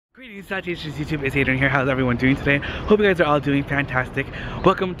Greetings, salutations YouTube, it's Adrian here. How's everyone doing today? Hope you guys are all doing fantastic.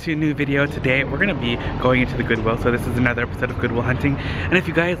 Welcome to a new video. Today we're gonna be going into the Goodwill, so this is another episode of Goodwill hunting. And if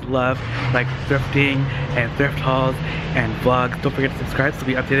you guys love like thrifting and thrift hauls and vlogs, don't forget to subscribe so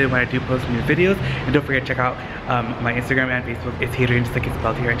be updated when I do post new videos. And don't forget to check out my Instagram and Facebook, itsHadrian, just like it's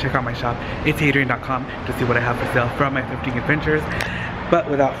spelled here, and check out my shop, itsHadrian.com, to see what I have for sale from my thrifting adventures. But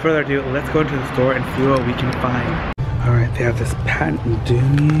without further ado, let's go into the store and see what we can find. Alright, they have this patent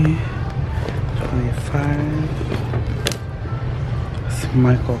Doomy 25. This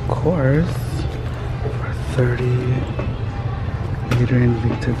Michael Kors for 30. Adrian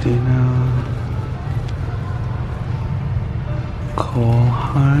Victorino. Cole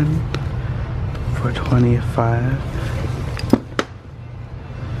Haan for 25.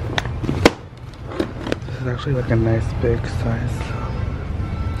 This is actually like a nice big size.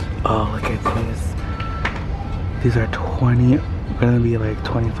 Oh, look at these. These are gonna be like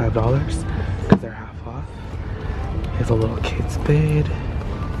 $25 because they're half off. Here's a little Kate Spade.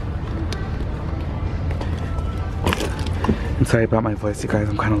 I'm sorry about my voice, you guys.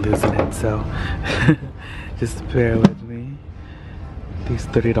 I'm kind of losing it, so just bear with me. These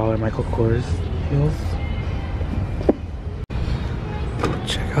 $30 Michael Kors heels.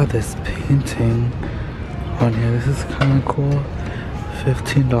 Check out this painting on here. This is kind of cool.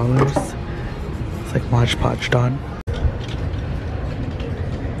 $15. It's like Mod Podge Don.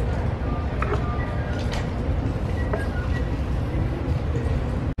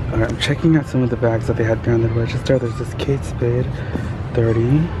 Alright, I'm checking out some of the bags that they had behind the register. There's this Kate Spade, 30.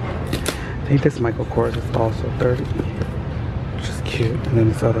 I think this Michael Kors is also 30, which is cute. And then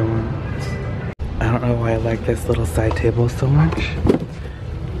this other one. I don't know why I like this little side table so much.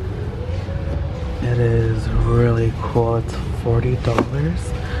 It is really cool. It's $40.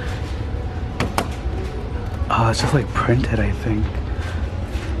 Oh, it's just like printed, I think.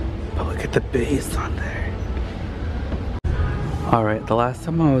 But look at the base on there. Alright, the last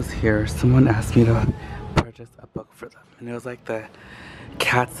time I was here, someone asked me to purchase a book for them. And it was like the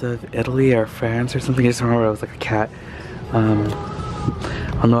Cats of Italy or France or something. I just remember it was like a cat.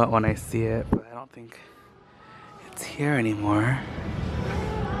 I'll know it when I see it, but I don't think it's here anymore.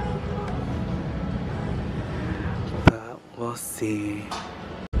 But we'll see.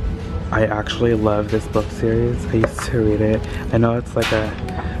 I actually love this book series. I used to read it. I know it's like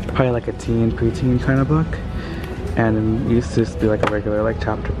probably like a teen, preteen kind of book. And it used to just be like a regular like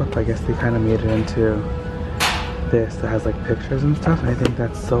chapter book. I guess they kind of made it into this that has like pictures and stuff. And I think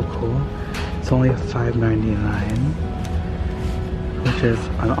that's so cool. It's only $5.99, which is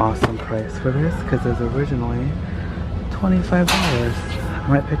an awesome price for this because it's originally $25. I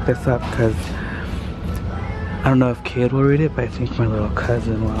might pick this up because I don't know if Kate will read it, but I think my little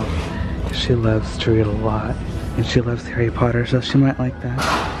cousin will. She loves to read a lot, and she loves Harry Potter, so she might like that.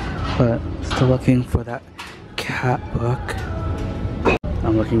 But still looking for that cat book.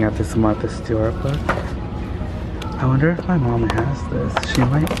 I'm looking at this Martha Stewart book. I wonder if my mom has this. She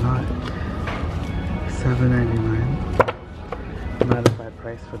might not. $7.99. I'm not a bad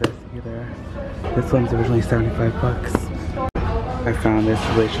price for this either. This one's originally 75 bucks. I found this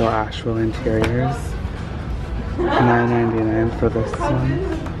Rachel Asheville Interiors. $9.99 for this one.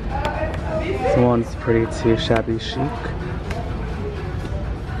 This one's pretty too, shabby chic.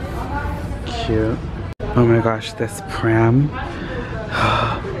 Cute. Oh my gosh, this pram.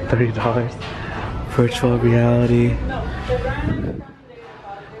 $30. Virtual reality.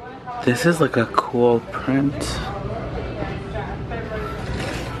 This is like a cool print.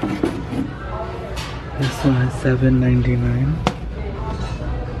 This one is $7.99.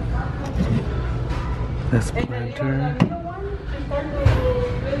 This planter.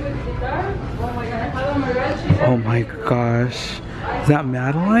 Oh my gosh. Is that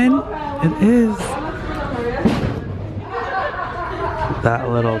Madeline? It is. That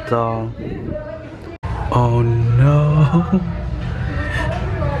little doll. Oh no.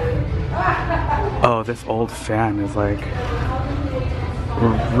 Oh, this old fan is like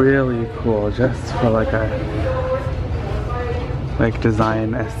really cool just for like a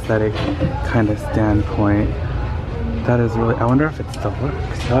design aesthetic kind of standpoint. That is really, I wonder if it still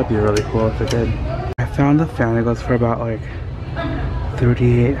works. That would be really cool if it did. I found the fan that goes for about like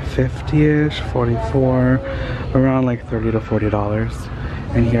 $38.50-ish, $44, around like $30 to $40.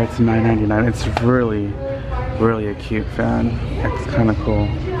 And here it's $9.99. It's really a cute fan. It's kind of cool.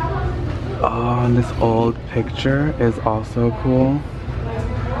 Oh, and this old picture is also cool.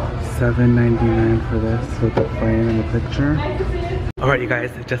 $7.99 for this with the frame and the picture. Alright you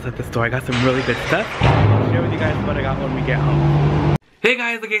guys, just at the store I got some really good stuff. I'll share with you guys what I got when we get home. Hey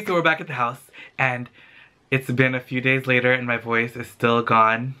guys, okay, so we're back at the house and It's been a few days later and my voice is still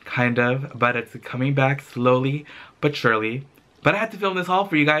gone, kind of, but it's coming back slowly but surely. But I had to film this haul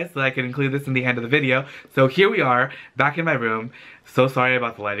for you guys so I can include this in the end of the video. So here we are, back in my room. So sorry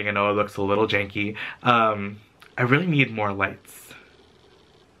about the lighting, I know it looks a little janky. I really need more lights.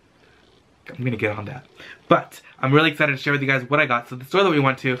 I'm gonna get on that. But I'm really excited to share with you guys what I got. So the store that we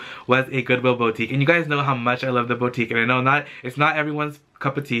went to was a Goodwill boutique. And you guys know how much I love the boutique. And I know it's not everyone's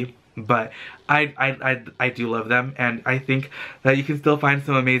cup of tea, but I do love them, and I think that you can still find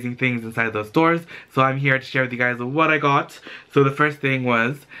some amazing things inside those stores. So I'm here to share with you guys what I got. So the first thing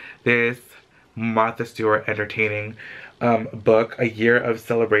was this Martha Stewart entertaining book, A Year of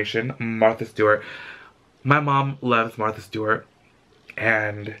Celebration, Martha Stewart. My mom loves Martha Stewart,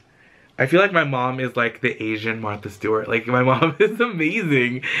 and I feel like my mom is like the Asian Martha Stewart. Like, my mom is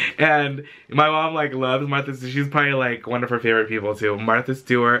amazing. And my mom like loves Martha Stewart. She's probably like one of her favorite people too. Martha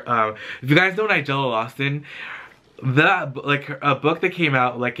Stewart. If you guys know Nigella Lawson, that like a book that came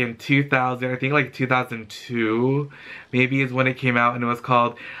out like in 2000, I think like 2002 maybe is when it came out, and it was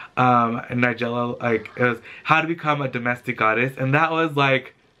called Nigella, like it was How to Become a Domestic Goddess, and that was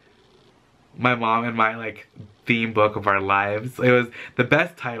like my mom and my like theme book of our lives. It was the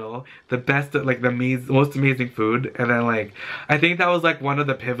best title, the best, like the most amazing food, and then like I think that was like one of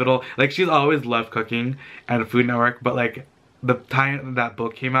the pivotal, like she's always loved cooking and Food Network, but like the time that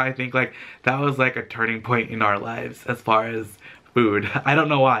book came out, I think like that was like a turning point in our lives as far as food. I don't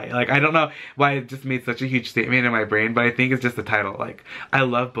know why, like I don't know why it just made such a huge statement in my brain, but I think it's just the title. Like I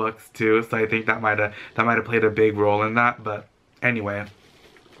love books too, so I think that might have played a big role in that. But anyway,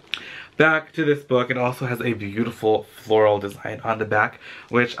 back to this book. It also has a beautiful floral design on the back,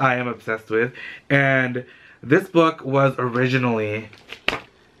 which I am obsessed with. And this book was originally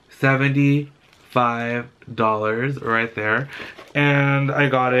 $75 right there, and I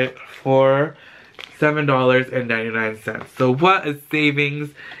got it for $7.99. So what a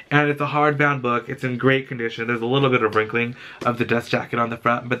savings. And it's a hardbound book. It's in great condition. There's a little bit of wrinkling of the dust jacket on the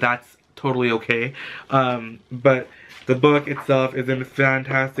front, but that's totally okay. But the book itself is in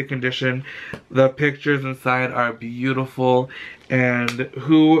fantastic condition. The pictures inside are beautiful, and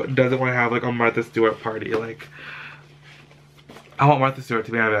who doesn't want to have like a Martha Stewart party? Like, I want Martha Stewart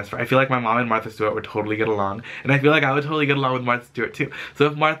to be my best friend. I feel like my mom and Martha Stewart would totally get along, and I feel like I would totally get along with Martha Stewart too. So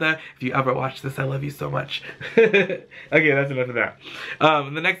if Martha, if you ever watch this, I love you so much. Okay, that's enough of that.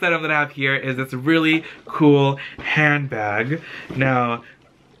 The next item that I have here is this really cool handbag. Now,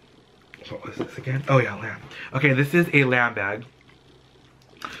 what was this again? Oh yeah, L.A.M.B. Okay, this is a L.A.M.B bag.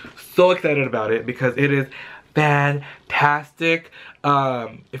 So excited about it because it is fantastic.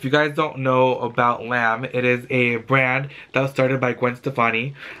 If you guys don't know about L.A.M B, it is a brand that was started by Gwen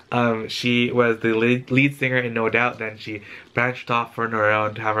Stefani. She was the lead singer in No Doubt. Then she branched off on her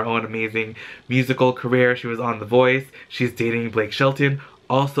own to have her own amazing musical career. She was on The Voice. She's dating Blake Shelton,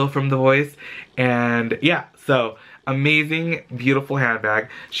 also from The Voice. And yeah, so amazing, beautiful handbag.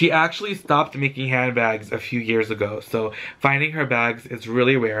 She actually stopped making handbags a few years ago, so finding her bags is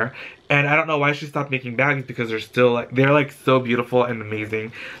really rare. And I don't know why she stopped making bags, because they're still like, they're like so beautiful and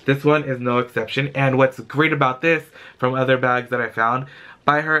amazing. This one is no exception. And what's great about this from other bags that I found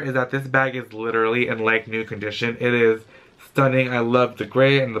by her is that this bag is literally in like new condition. It is stunning. I love the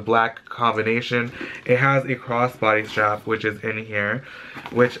gray and the black combination. It has a crossbody strap, which is in here,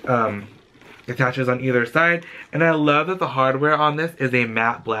 which attaches on either side, and I love that the hardware on this is a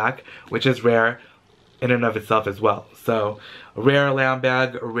matte black, which is rare in and of itself as well. So rare L.A.M B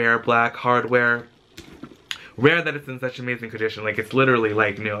bag, rare black hardware, rare that it's in such amazing condition. Like, it's literally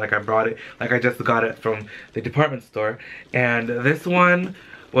like new. Like, I brought it, like I just got it from the department store. And this one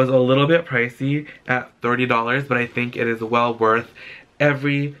was a little bit pricey at $30, but I think it is well worth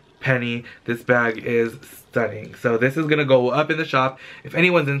every penny. This bag is stunning. So this is gonna go up in the shop. If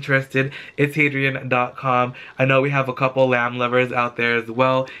anyone's interested, itsHadrian.com. I know we have a couple L.A.M B lovers out there as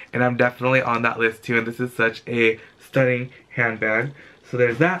well, and I'm definitely on that list too. And this is such a stunning handbag. So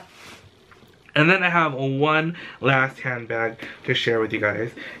there's that. And then I have one last handbag to share with you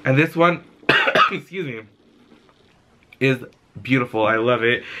guys. And this one, excuse me, is beautiful. I love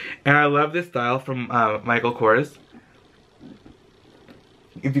it. And I love this style from Michael Kors.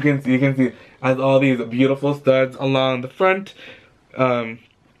 If you can see, it has all these beautiful studs along the front. It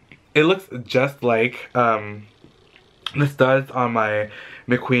looks just like the studs on my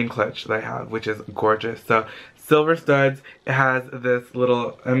McQueen clutch that I have, which is gorgeous. So silver studs. It has this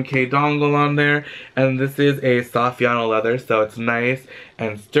little MK dongle on there, and this is a Saffiano leather, so it's nice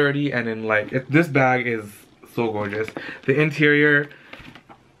and sturdy. And in like, this bag is so gorgeous. The interior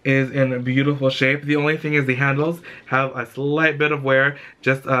is in beautiful shape. The only thing is the handles have a slight bit of wear.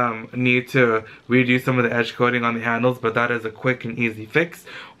 Just need to redo some of the edge coating on the handles, but that is a quick and easy fix,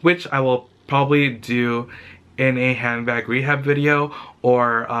 which I will probably do in a handbag rehab video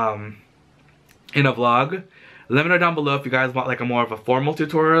or in a vlog. Let me know down below if you guys want like a more of a formal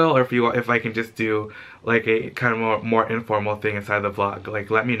tutorial, or if I can just do like a kind of more informal thing inside the vlog.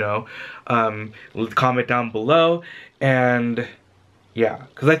 Like, let me know. Comment down below. And yeah,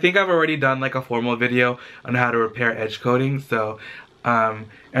 because I think I've already done like a formal video on how to repair edge coating. So and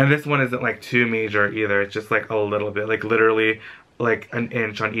this one isn't like too major either. It's just like a little bit, like literally like an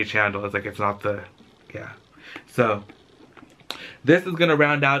inch on each handle. It's like, it's not the, yeah. So this is gonna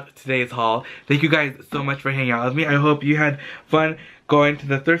round out today's haul. Thank you guys so much for hanging out with me. I hope you had fun going to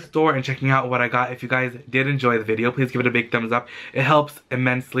the thrift store and checking out what I got. If you guys did enjoy the video, please give it a big thumbs up. It helps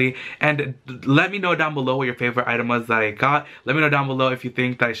immensely. And let me know down below what your favorite item was that I got. Let me know down below if you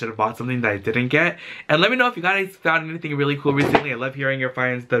think that I should have bought something that I didn't get. And let me know if you guys found anything really cool recently. I love hearing your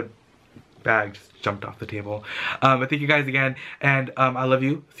finds. The bag just jumped off the table. But thank you guys again, and I love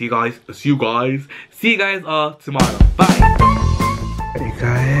you. See you guys all tomorrow. Bye. Hey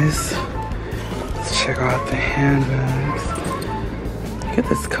guys, let's check out the handbags. Look at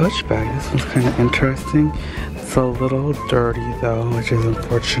this Coach bag. This one's kind of interesting. It's a little dirty though, which is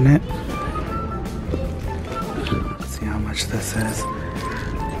unfortunate. Let's see how much this is.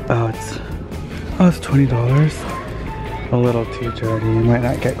 Oh, it's $20. A little too dirty. It might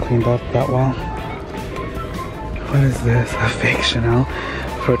not get cleaned up that well. What is this? A fake Chanel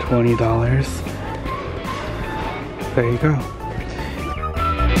for $20. There you go.